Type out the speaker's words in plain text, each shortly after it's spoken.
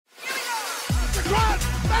They score!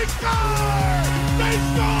 They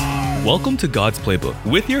score! Welcome to God's Playbook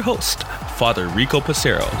with your host, Father Rico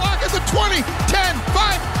Passero. Lock at the 20, 10,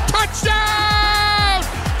 5, touchdown!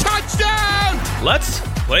 Touchdown! Let's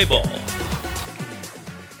play ball.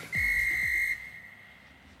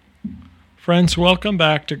 Friends, welcome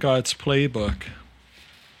back to God's Playbook.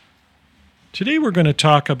 Today we're going to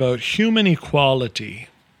talk about human equality.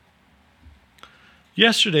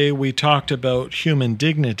 Yesterday we talked about human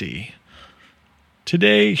dignity.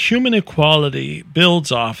 Today, human equality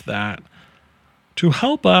builds off that to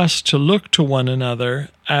help us to look to one another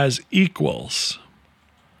as equals.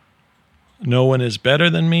 No one is better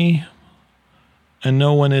than me, and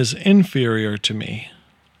no one is inferior to me.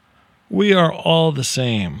 We are all the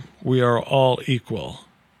same. We are all equal.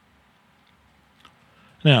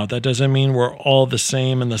 Now, that doesn't mean we're all the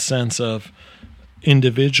same in the sense of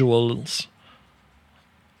individuals,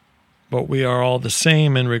 but we are all the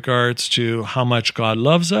same in regards to how much God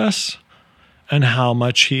loves us and how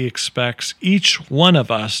much He expects each one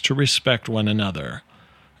of us to respect one another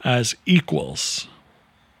as equals.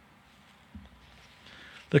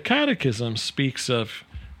 The Catechism speaks of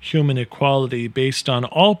human equality based on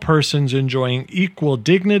all persons enjoying equal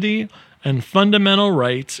dignity and fundamental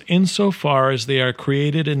rights insofar as they are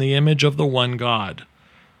created in the image of the one God,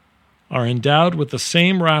 are endowed with the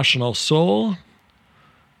same rational soul,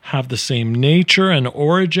 have the same nature and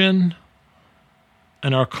origin,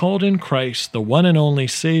 and are called in Christ, the one and only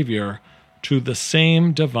Savior, to the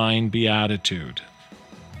same divine beatitude.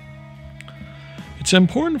 It's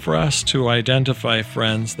important for us to identify,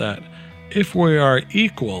 friends, that if we are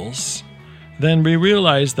equals, then we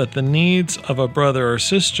realize that the needs of a brother or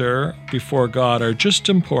sister before God are just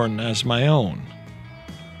important as my own.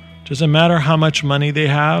 Doesn't matter how much money they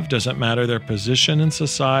have, doesn't matter their position in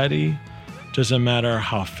society, doesn't matter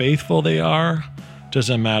how faithful they are,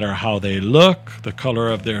 doesn't matter how they look, the color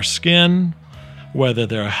of their skin, whether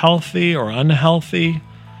they're healthy or unhealthy,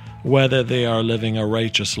 whether they are living a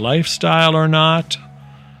righteous lifestyle or not,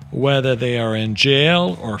 whether they are in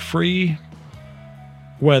jail or free,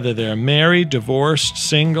 whether they're married, divorced,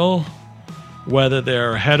 single, whether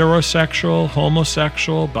they're heterosexual,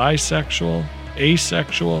 homosexual, bisexual,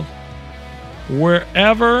 asexual,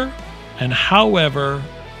 wherever and however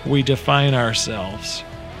we define ourselves,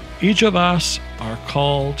 each of us are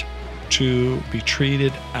called to be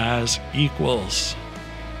treated as equals.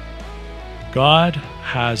 God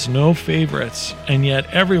has no favorites, and yet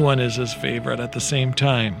everyone is His favorite at the same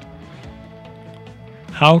time.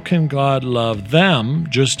 How can God love them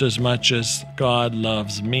just as much as God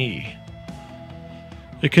loves me?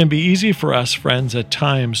 It can be easy for us, friends, at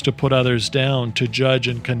times to put others down, to judge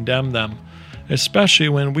and condemn them, especially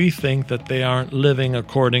when we think that they aren't living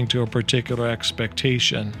according to a particular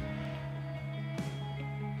expectation.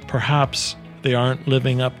 Perhaps they aren't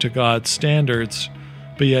living up to God's standards,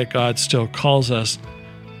 but yet God still calls us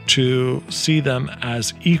to see them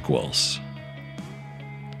as equals.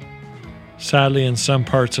 Sadly, in some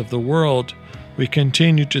parts of the world, we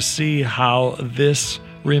continue to see how this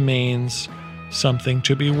remains something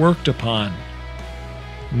to be worked upon.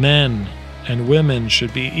 Men and women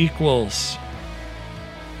should be equals.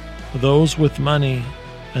 Those with money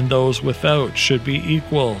and those without should be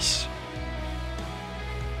equals.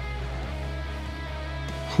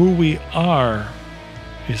 Who we are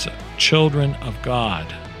is children of God.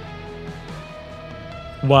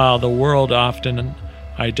 While the world often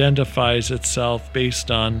identifies itself based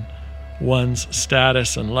on one's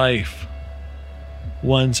status in life,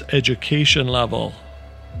 one's education level,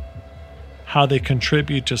 how they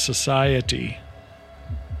contribute to society,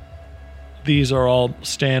 these are all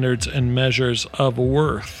standards and measures of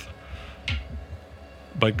worth.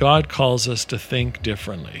 But God calls us to think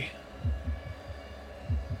differently.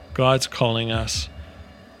 God's calling us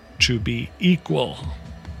to be equal.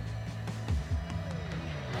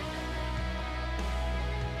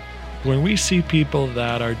 When we see people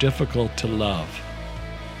that are difficult to love,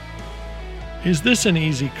 is this an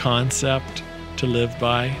easy concept to live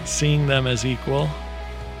by, seeing them as equal?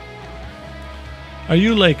 Are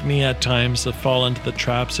you like me at times that fall into the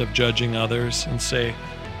traps of judging others and say,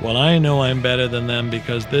 well, I know I'm better than them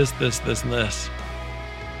because this, and this.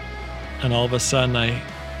 And all of a sudden I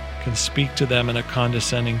can speak to them in a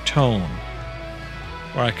condescending tone,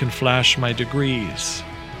 or I can flash my degrees,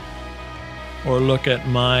 or look at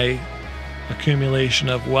my accumulation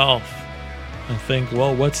of wealth and think,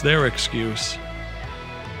 well, what's their excuse?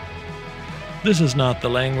 This is not the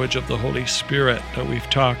language of the Holy Spirit that we've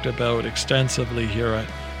talked about extensively here at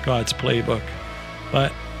God's Playbook.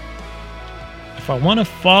 But if I want to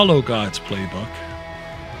follow God's playbook,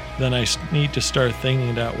 then I need to start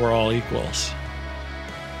thinking that we're all equals.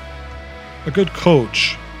 A good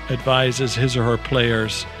coach advises his or her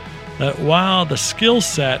players that while the skill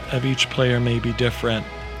set of each player may be different,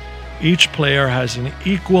 each player has an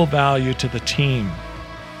equal value to the team.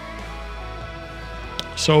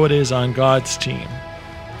 So it is on God's team.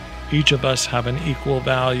 Each of us have an equal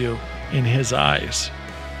value in His eyes.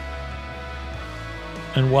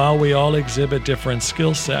 And while we all exhibit different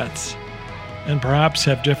skill sets and perhaps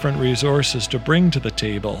have different resources to bring to the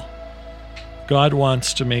table, God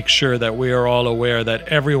wants to make sure that we are all aware that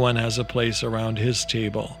everyone has a place around His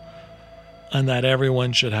table and that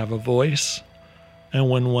everyone should have a voice. And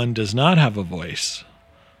when one does not have a voice,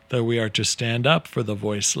 that we are to stand up for the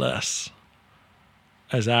voiceless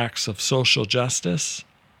as acts of social justice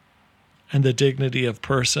and the dignity of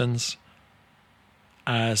persons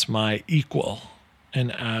as my equal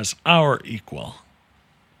and as our equal.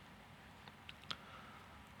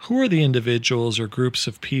 Who are the individuals or groups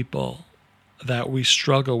of people that we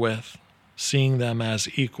struggle with seeing them as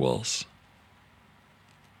equals?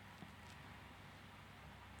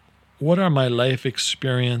 What are my life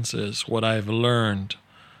experiences, what I've learned,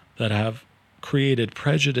 that have created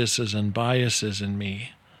prejudices and biases in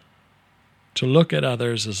me to look at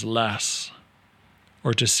others as less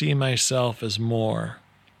or to see myself as more?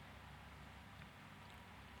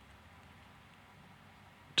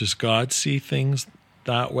 Does God see things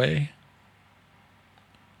that way?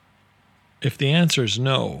 If the answer is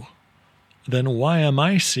no, then why am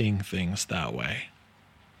I seeing things that way?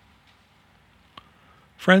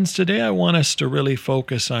 Friends, today I want us to really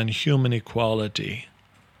focus on human equality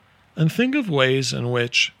and think of ways in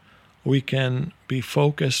which we can be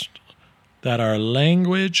focused that our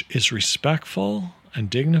language is respectful and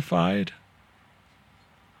dignified,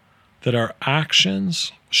 that our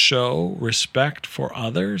actions show respect for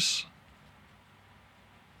others,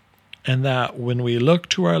 and that when we look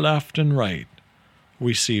to our left and right,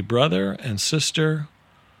 we see brother and sister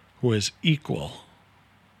who is equal,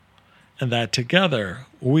 and that together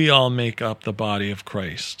we all make up the body of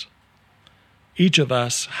Christ, each of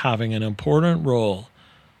us having an important role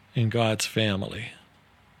in God's family,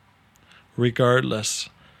 regardless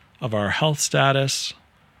of our health status,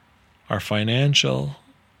 our financial,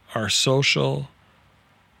 our social,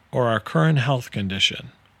 or our current health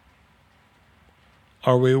condition.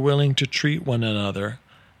 Are we willing to treat one another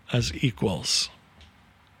as equals?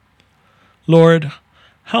 Lord,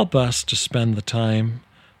 help us to spend the time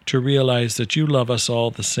to realize that you love us all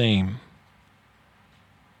the same.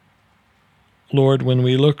 Lord, when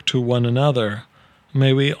we look to one another,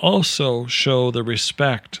 may we also show the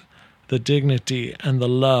respect, the dignity, and the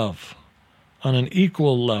love on an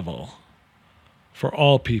equal level for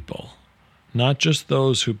all people, not just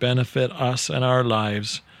those who benefit us and our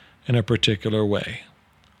lives in a particular way.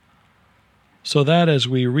 So that as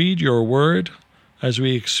we read your word, as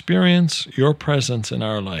we experience your presence in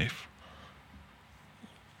our life,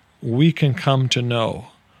 we can come to know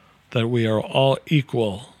that we are all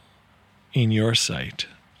equal in your sight.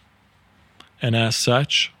 And as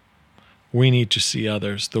such, we need to see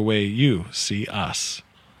others the way you see us.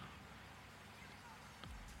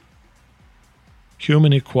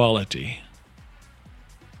 Human equality.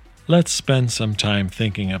 Let's spend some time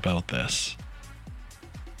thinking about this.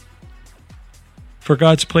 For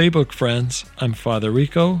God's Playbook, friends, I'm Father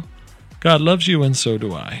Rico. God loves you, and so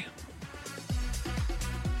do I.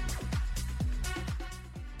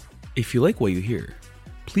 If you like what you hear,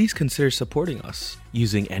 please consider supporting us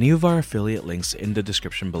using any of our affiliate links in the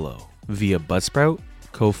description below via Buzzsprout,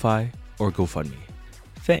 Ko-Fi, or GoFundMe.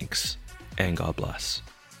 Thanks, and God bless.